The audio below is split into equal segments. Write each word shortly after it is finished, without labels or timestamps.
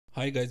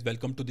Hi guys,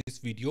 welcome to this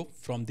video.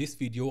 From this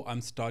video, I'm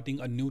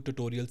starting a new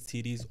tutorial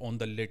series on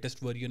the latest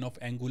version of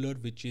Angular,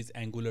 which is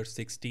Angular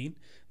 16.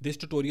 This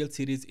tutorial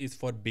series is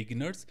for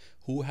beginners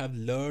who have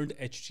learned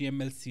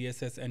HTML,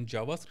 CSS and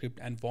JavaScript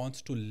and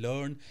wants to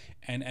learn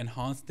and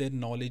enhance their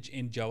knowledge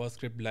in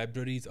JavaScript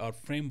libraries or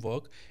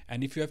framework.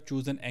 And if you have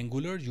chosen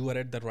Angular, you are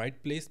at the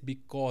right place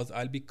because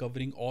I'll be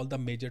covering all the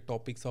major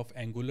topics of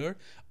Angular.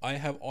 I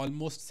have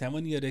almost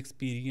 7-year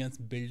experience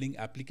building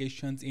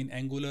applications in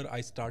Angular. I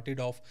started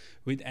off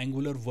with Angular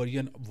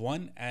version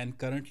 1 and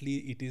currently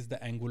it is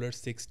the Angular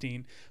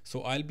 16.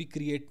 So I'll be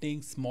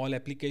creating small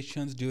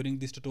applications during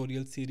this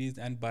tutorial series,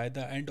 and by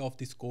the end of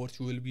this course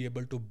you will be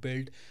able to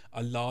build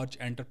a large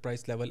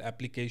enterprise level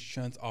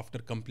applications after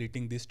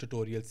completing this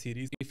tutorial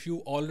series. If you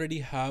already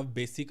have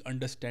basic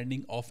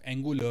understanding of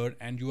Angular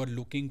and you are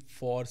looking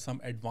for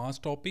some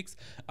advanced topics,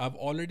 I've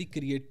already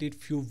created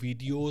few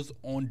videos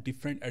on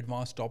different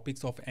advanced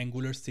topics of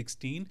Angular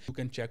 16. You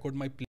can check out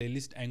my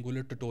playlist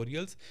Angular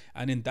tutorials,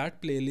 and in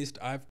that playlist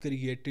I've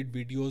created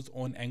videos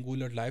on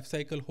Angular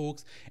lifecycle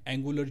hooks,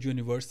 Angular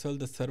universal,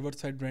 the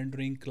server-side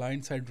rendering,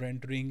 client-side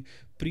rendering,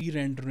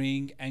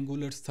 pre-rendering,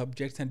 Angular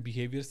subjects and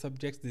behavior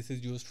subjects. This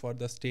is used for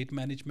the state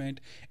management,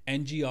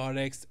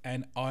 NGRX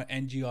and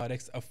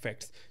NGRX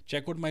effects.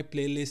 Check out my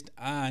playlist,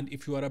 and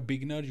if you are a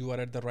beginner, you are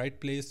at the right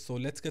place. So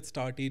let's get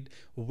started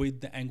with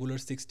the Angular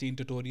 16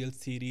 tutorial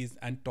series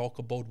and talk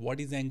about what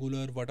is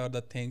Angular, what are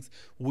the things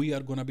we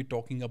are going to be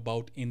talking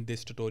about in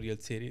this tutorial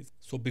series.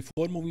 So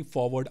before moving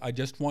forward, I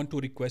just want to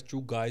request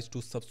you guys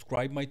to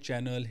subscribe my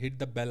channel, hit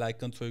the bell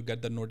icon so you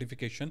get the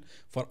notification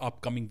for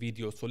upcoming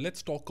videos. So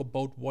let's talk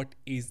about what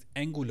is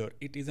Angular.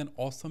 It is an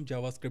awesome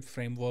JavaScript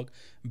framework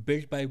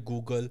built by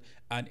Google,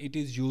 and it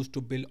is used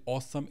to build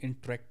awesome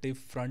interactive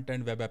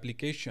front-end web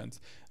applications.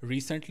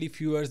 Recently,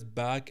 few years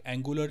back,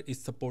 Angular is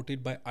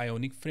supported by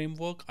Ionic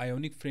framework.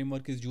 Ionic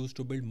framework is used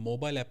to build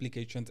mobile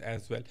applications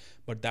as well,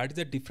 but that is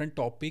a different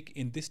topic.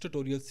 In this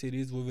tutorial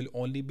series, we will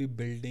only be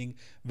building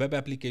web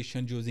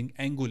applications using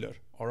Angular.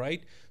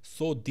 Alright,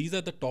 so these are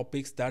the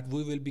topics that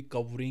we will be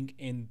covering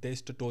in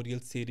this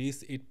tutorial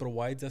series. It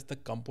provides us the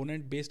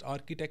component based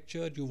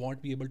architecture. You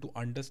won't be able to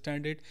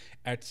understand it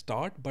at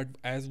start, but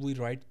as we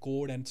write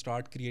code and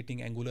start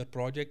creating Angular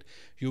project,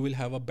 you will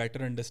have a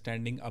better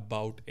understanding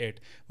about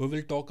it. We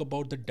will talk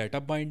about the data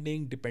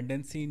binding,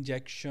 dependency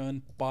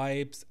injection,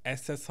 pipes,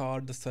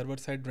 SSR, the server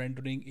side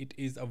rendering. It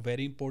is a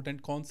very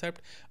important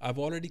concept. I've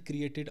already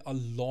created a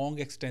long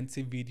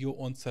extensive video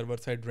on server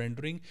side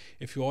rendering.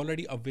 If you're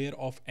already aware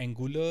of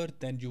Angular,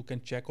 then you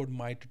can check out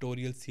my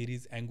tutorial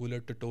series Angular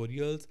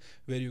tutorials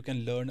where you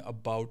can learn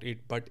about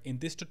it. But in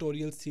this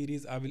tutorial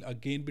series, I will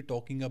again be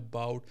talking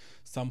about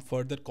some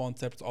further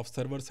concepts of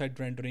server-side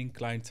rendering,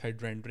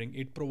 client-side rendering.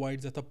 It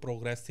provides us a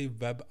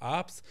progressive web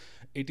apps.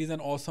 It is an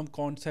awesome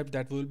concept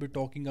that we'll be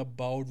talking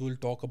about. We'll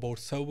talk about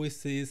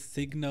services,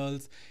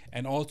 signals,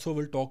 and also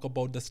we'll talk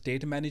about the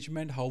state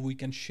management, how we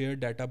can share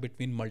data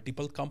between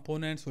multiple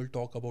components. We'll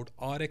talk about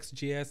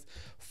RxJS,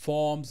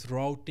 forms,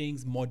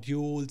 routings,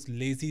 modules,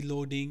 lazy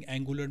loading,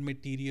 Angular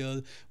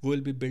material.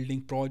 We'll be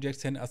building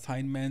projects and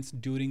assignments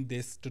during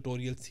this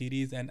tutorial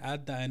series, and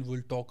at the end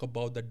we'll talk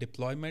about the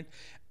deployment.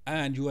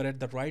 And you are at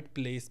the right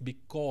place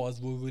because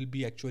we will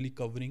be actually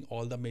covering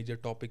all the major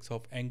topics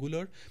of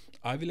Angular.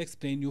 I will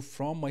explain you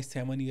from my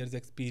 7 years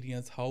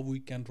experience how we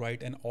can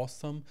write an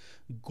awesome,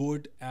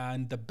 good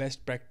and the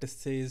best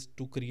practices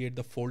to create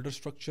the folder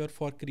structure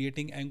for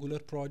creating Angular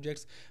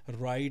projects,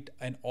 write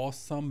an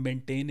awesome,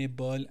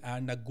 maintainable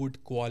and a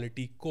good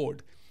quality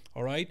code.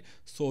 Alright,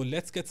 so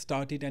let's get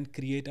started and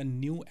create a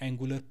new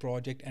Angular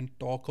project and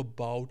talk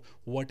about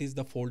what is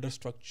the folder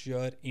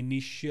structure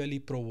initially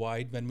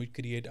provide when we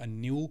create a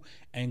new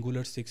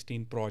Angular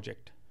 16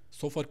 project.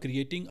 So for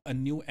creating a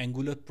new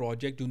Angular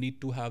project, you need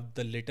to have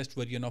the latest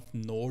version of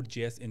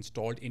Node.js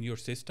installed in your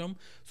system.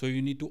 So you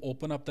need to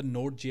open up the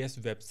Node.js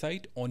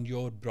website on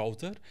your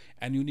browser,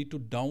 and you need to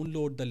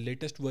download the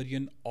latest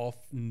version of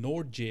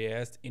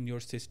Node.js in your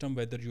system,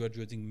 whether you are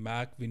using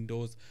Mac,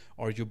 Windows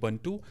or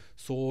Ubuntu.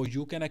 So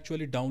you can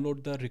actually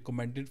download the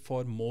recommended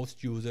for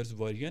most users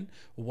version.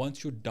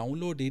 Once you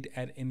download it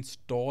and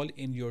install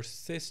in your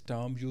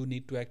system, you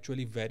need to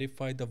actually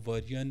verify the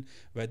version,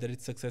 whether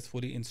it's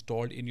successfully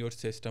installed in your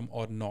system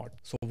or not.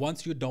 So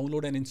once you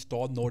download and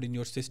install Node in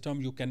your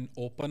system, you can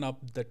open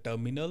up the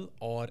terminal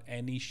or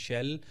any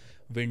shell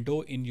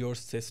window in your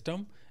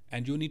system,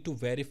 and you need to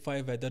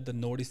verify whether the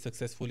node is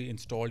successfully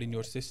installed in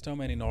your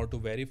system. And in order to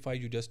verify,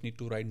 you just need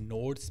to write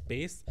node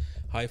space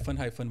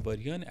 --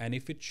 version, and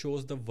if it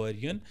shows the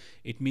version,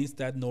 it means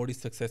that node is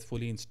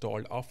successfully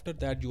installed. After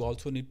that, you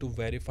also need to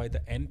verify the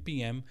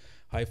npm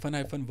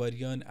 --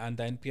 version, and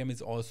the npm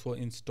is also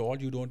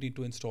installed. You don't need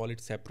to install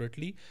it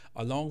separately.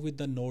 Along with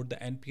the node, the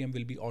npm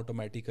will be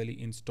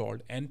automatically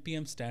installed.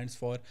 Npm stands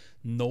for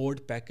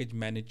node package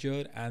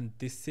manager, and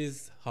this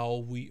is how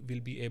we will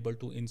be able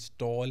to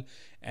install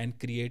and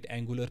create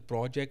Angular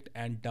project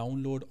and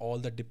download all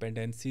the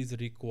dependencies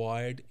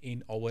required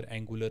in our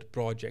Angular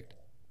project.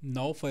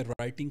 Now for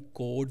writing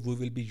code, we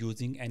will be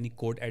using any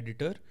code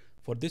editor.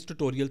 For this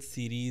tutorial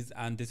series,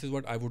 and this is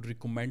what I would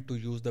recommend to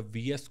use the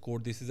VS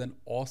Code. This is an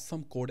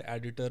awesome code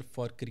editor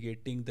for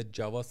creating the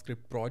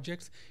JavaScript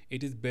projects.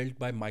 It is built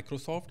by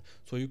Microsoft.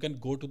 So you can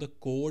go to the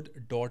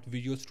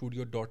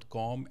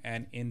code.visualstudio.com,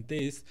 and in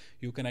this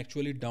you can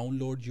actually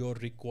download your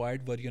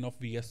required version of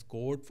VS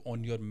Code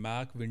on your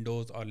Mac,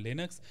 Windows or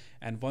Linux.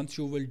 And once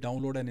you will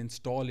download and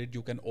install it,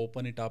 you can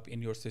open it up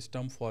in your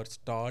system for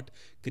start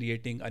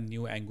creating a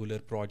new Angular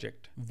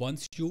project.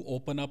 Once you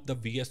open up the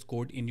VS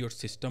Code in your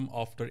system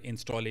after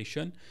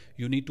installation,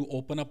 you need to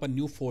open up a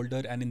new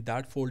folder, and in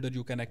that folder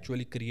you can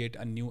actually create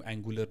a new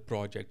Angular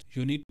project.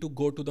 You need to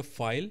go to the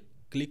file,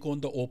 click on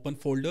the open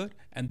folder,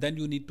 and then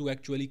you need to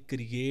actually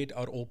create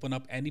or open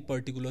up any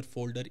particular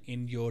folder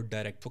in your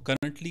direct. So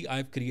currently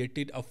I've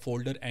created a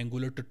folder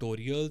Angular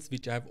tutorials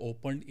which I've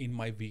opened in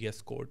my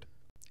VS Code.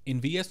 In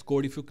VS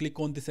Code, if you click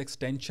on this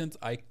extensions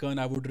icon,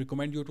 I would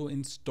recommend you to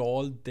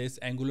install this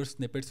Angular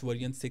snippets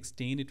version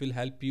 16. It will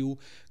help you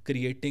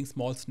creating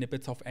small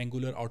snippets of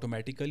Angular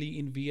automatically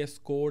in VS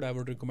Code. I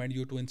would recommend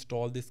you to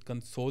install this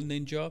Console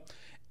Ninja.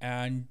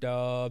 And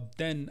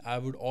then I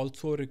would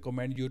also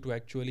recommend you to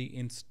actually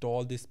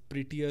install this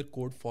Prettier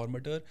Code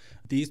Formatter.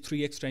 These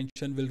three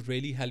extensions will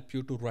really help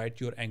you to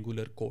write your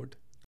Angular code.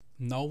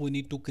 Now we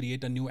need to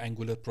create a new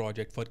Angular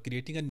project. For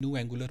creating a new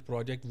Angular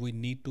project, we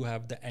need to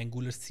have the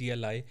Angular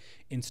CLI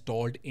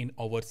installed in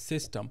our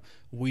system.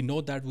 We know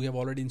that we have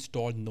already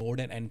installed Node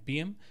and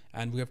NPM,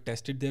 and we have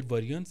tested their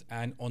versions.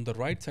 And on the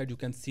right side, you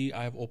can see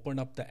I have opened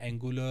up the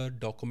Angular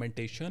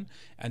documentation,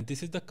 and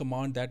this is the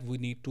command that we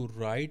need to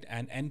write,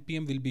 and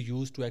NPM will be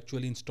used to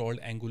actually install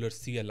Angular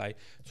CLI.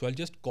 So I'll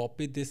just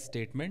copy this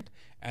statement,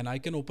 and I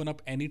can open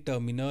up any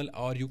terminal,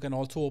 or you can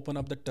also open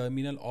up the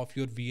terminal of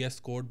your VS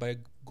Code by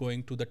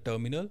going to the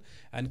terminal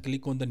and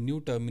click on the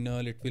new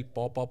terminal. It will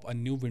pop up a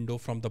new window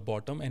from the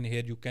bottom, and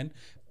here you can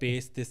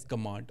paste this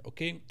command.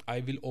 Okay, I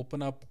will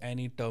open up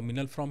any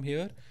terminal from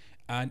here.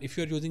 And if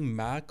you're using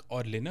Mac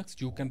or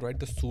Linux, you can write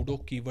the sudo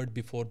keyword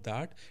before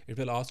that. It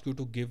will ask you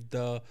to give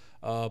the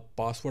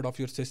password of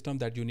your system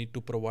that you need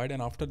to provide,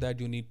 and after that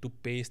you need to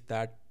paste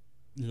that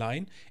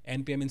line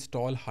npm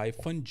install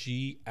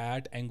 -g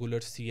add Angular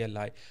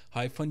CLI.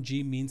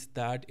 -g means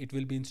that it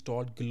will be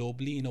installed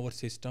globally in our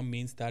system,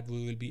 means that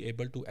we will be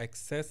able to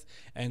access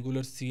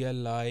Angular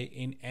CLI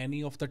in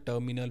any of the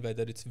terminal,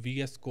 whether it's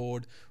VS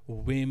Code,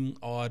 Vim,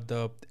 or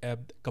the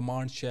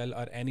command shell,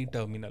 or any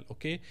terminal.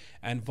 Okay,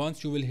 and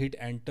once you will hit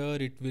enter,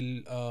 it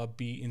will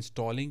be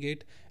installing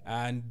it,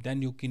 and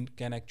then you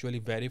can actually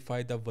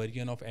verify the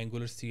version of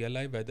Angular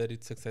CLI, whether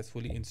it's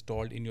successfully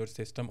installed in your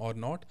system or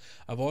not.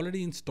 I've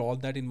already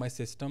installed that in my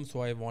system,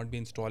 so I won't be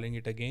installing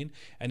it again.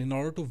 And in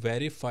order to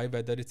verify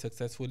whether it's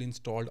successfully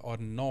installed or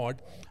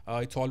not,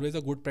 it's always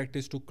a good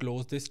practice to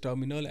close this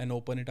terminal and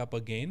open it up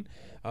again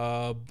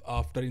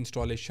after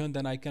installation.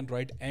 Then I can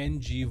write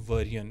ng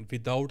version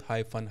without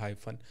hyphen.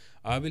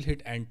 I will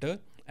hit enter,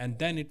 and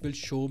then it will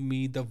show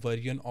me the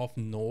version of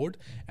Node,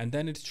 and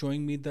then it's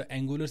showing me the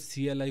Angular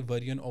CLI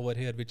version over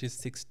here, which is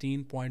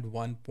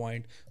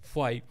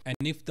 16.1.5.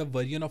 and if the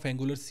version of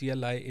Angular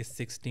CLI is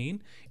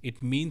 16,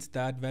 it means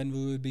that when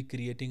we will be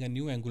creating a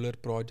new Angular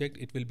project,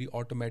 it will be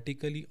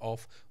automatically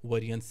of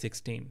version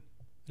 16.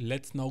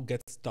 Let's now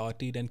get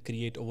started and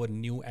create our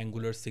new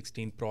Angular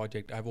 16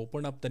 project. I've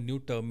opened up the new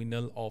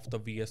terminal of the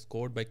VS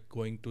Code by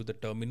going to the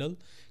terminal,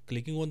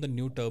 clicking on the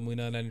new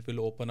terminal, and it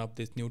will open up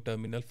this new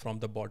terminal from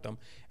the bottom.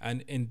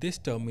 And in this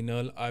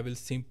terminal, I will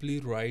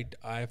simply write,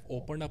 I've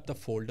opened up the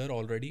folder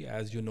already,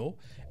 as you know,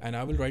 and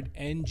I will write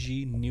ng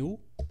new,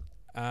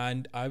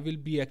 and I will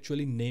be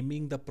actually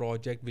naming the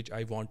project which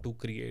I want to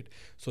create.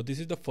 So this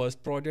is the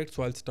first project,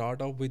 so I'll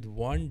start off with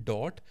one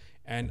dot,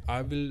 and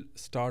I will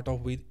start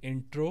off with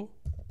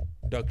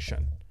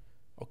introduction.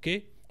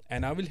 Okay,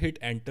 and I will hit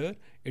enter.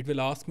 It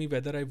will ask me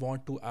whether I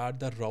want to add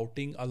the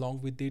routing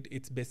along with it.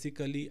 It's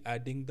basically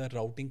adding the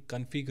routing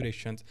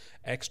configurations,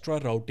 extra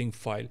routing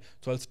file.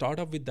 So I'll start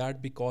off with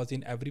that because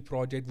in every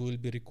project we will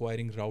be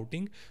requiring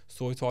routing.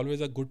 So it's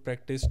always a good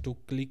practice to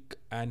click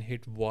and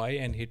hit Y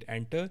and hit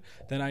enter.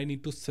 Then I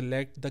need to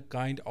select the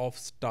kind of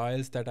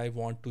styles that I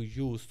want to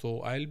use.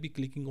 So I'll be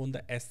clicking on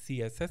the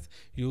SCSS.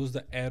 Use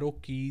the arrow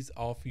keys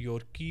of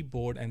your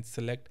keyboard and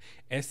select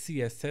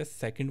SCSS,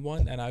 second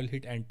one, and I'll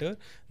hit enter.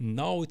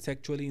 Now it's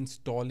actually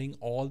installing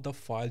all the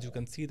files. You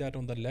can see that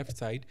on the left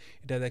side,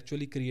 it has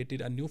actually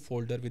created a new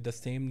folder with the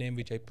same name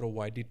which I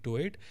provided to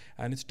it,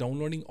 and it's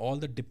downloading all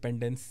the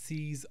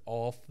dependencies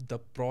of the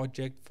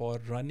project for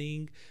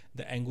running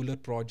the Angular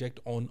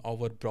project on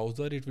our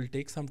browser. It will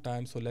take some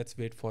time, so let's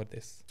wait for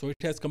this. So it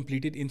has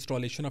completed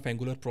installation of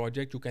Angular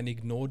project. You can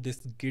ignore this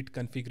git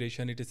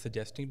configuration it is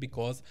suggesting,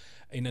 because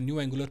in a new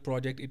Angular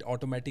project it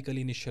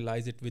automatically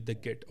initializes it with the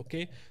git.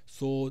 Okay,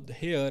 so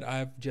here I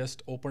have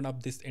just opened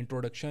up this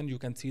introduction. You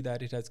can see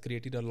that it has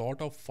created a lot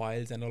of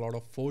files and a lot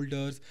of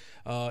folders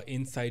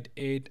inside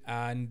it,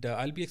 and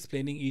I'll be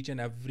explaining each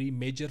and every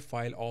major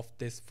file of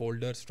this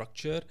folder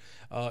structure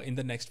in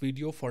the next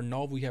video. For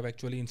now we have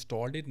actually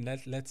installed it.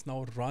 Let's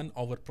now run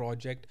our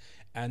project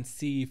and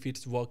see if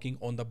it's working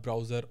on the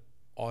browser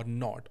or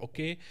not.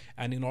 Okay,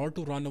 and in order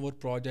to run our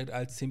project,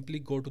 I'll simply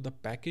go to the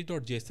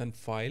package.json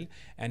file,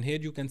 and here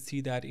you can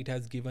see that it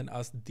has given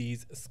us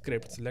these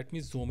scripts. Let me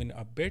zoom in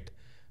a bit,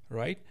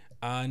 right?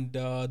 And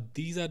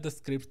these are the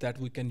scripts that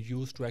we can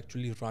use to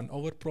actually run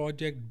our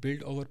project,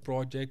 build our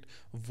project,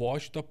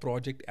 watch the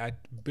project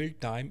at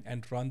build time,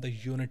 and run the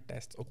unit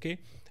tests. Okay,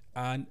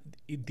 and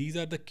these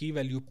are the key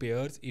value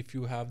pairs. If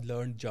you have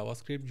learned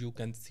JavaScript, you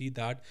can see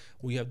that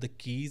we have the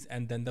keys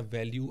and then the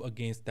value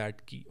against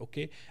that key.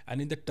 Okay,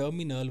 and in the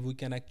terminal we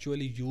can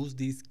actually use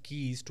these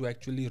keys to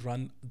actually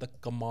run the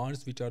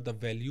commands, which are the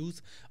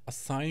values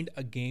assigned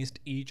against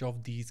each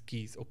of these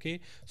keys.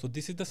 Okay, so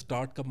this is the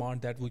start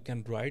command that we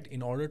can write.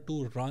 In order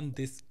to run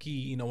this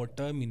key in our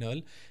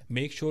terminal,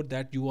 make sure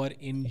that you are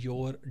in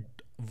your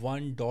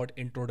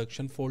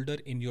one.introduction folder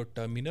in your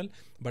terminal,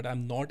 but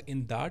I'm not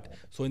in that.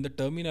 So in the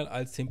terminal,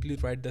 I'll simply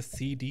write the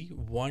cd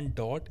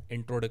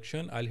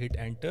one.introduction. I'll hit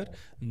enter.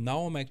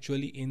 Now I'm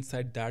actually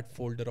inside that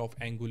folder of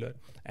Angular,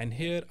 and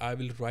here I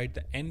will write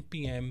the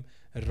npm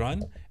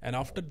run, and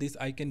after this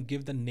I can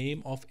give the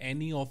name of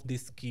any of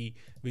this key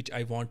which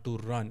I want to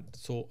run.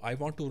 So I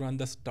want to run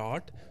the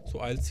start, so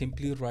I'll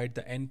simply write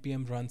the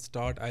npm run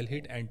start. I'll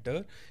hit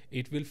enter.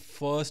 It will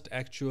first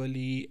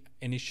actually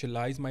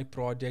initialize my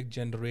project,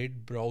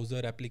 generate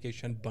browser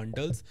application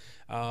bundles.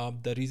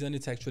 The reason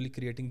it's actually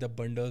creating the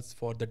bundles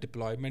for the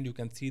deployment, you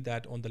can see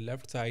that on the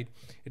left side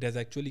it has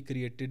actually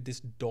created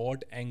this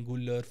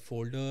 .angular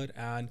folder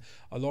and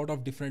a lot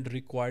of different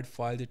required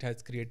files it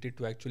has created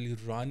to actually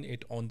run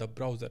it on the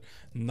browser.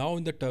 Now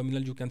in the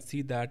terminal you can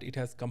see that it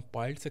has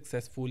compiled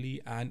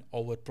successfully and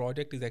our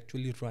project is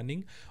actually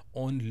running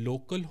on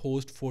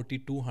localhost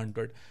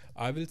 4200.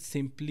 I will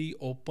simply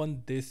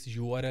open this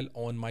URL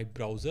on my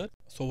browser.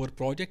 So our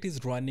project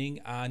is running,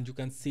 and you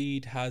can see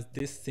it has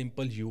this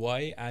simple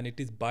UI, and it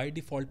is by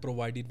default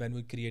provided when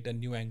we create a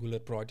new Angular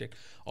project.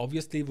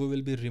 Obviously we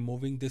will be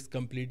removing this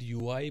complete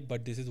UI,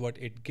 but this is what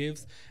it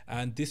gives.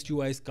 And this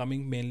UI is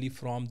coming mainly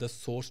from the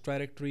source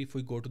directory. If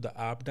we go to the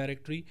app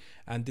directory,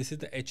 and this is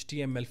the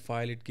HTML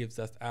file, it gives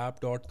us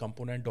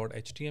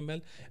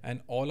app.component.html,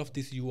 and all of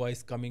this UI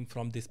is coming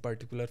from this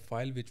particular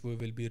file which we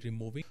will be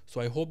removing. So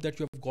I hope that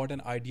you have got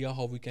an idea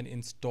how we can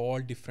install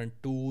different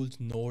tools,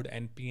 Node,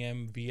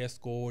 npm, VS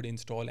Code,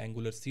 install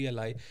Angular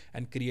CLI,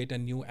 and create a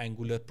new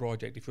Angular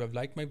project. If you have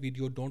liked my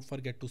video, don't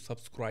forget to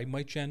subscribe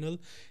my channel,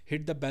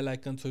 hit the bell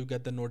icon so you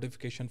get the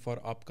notification for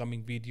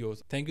upcoming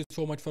videos. Thank you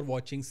so much for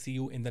watching. See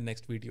you in the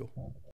next video.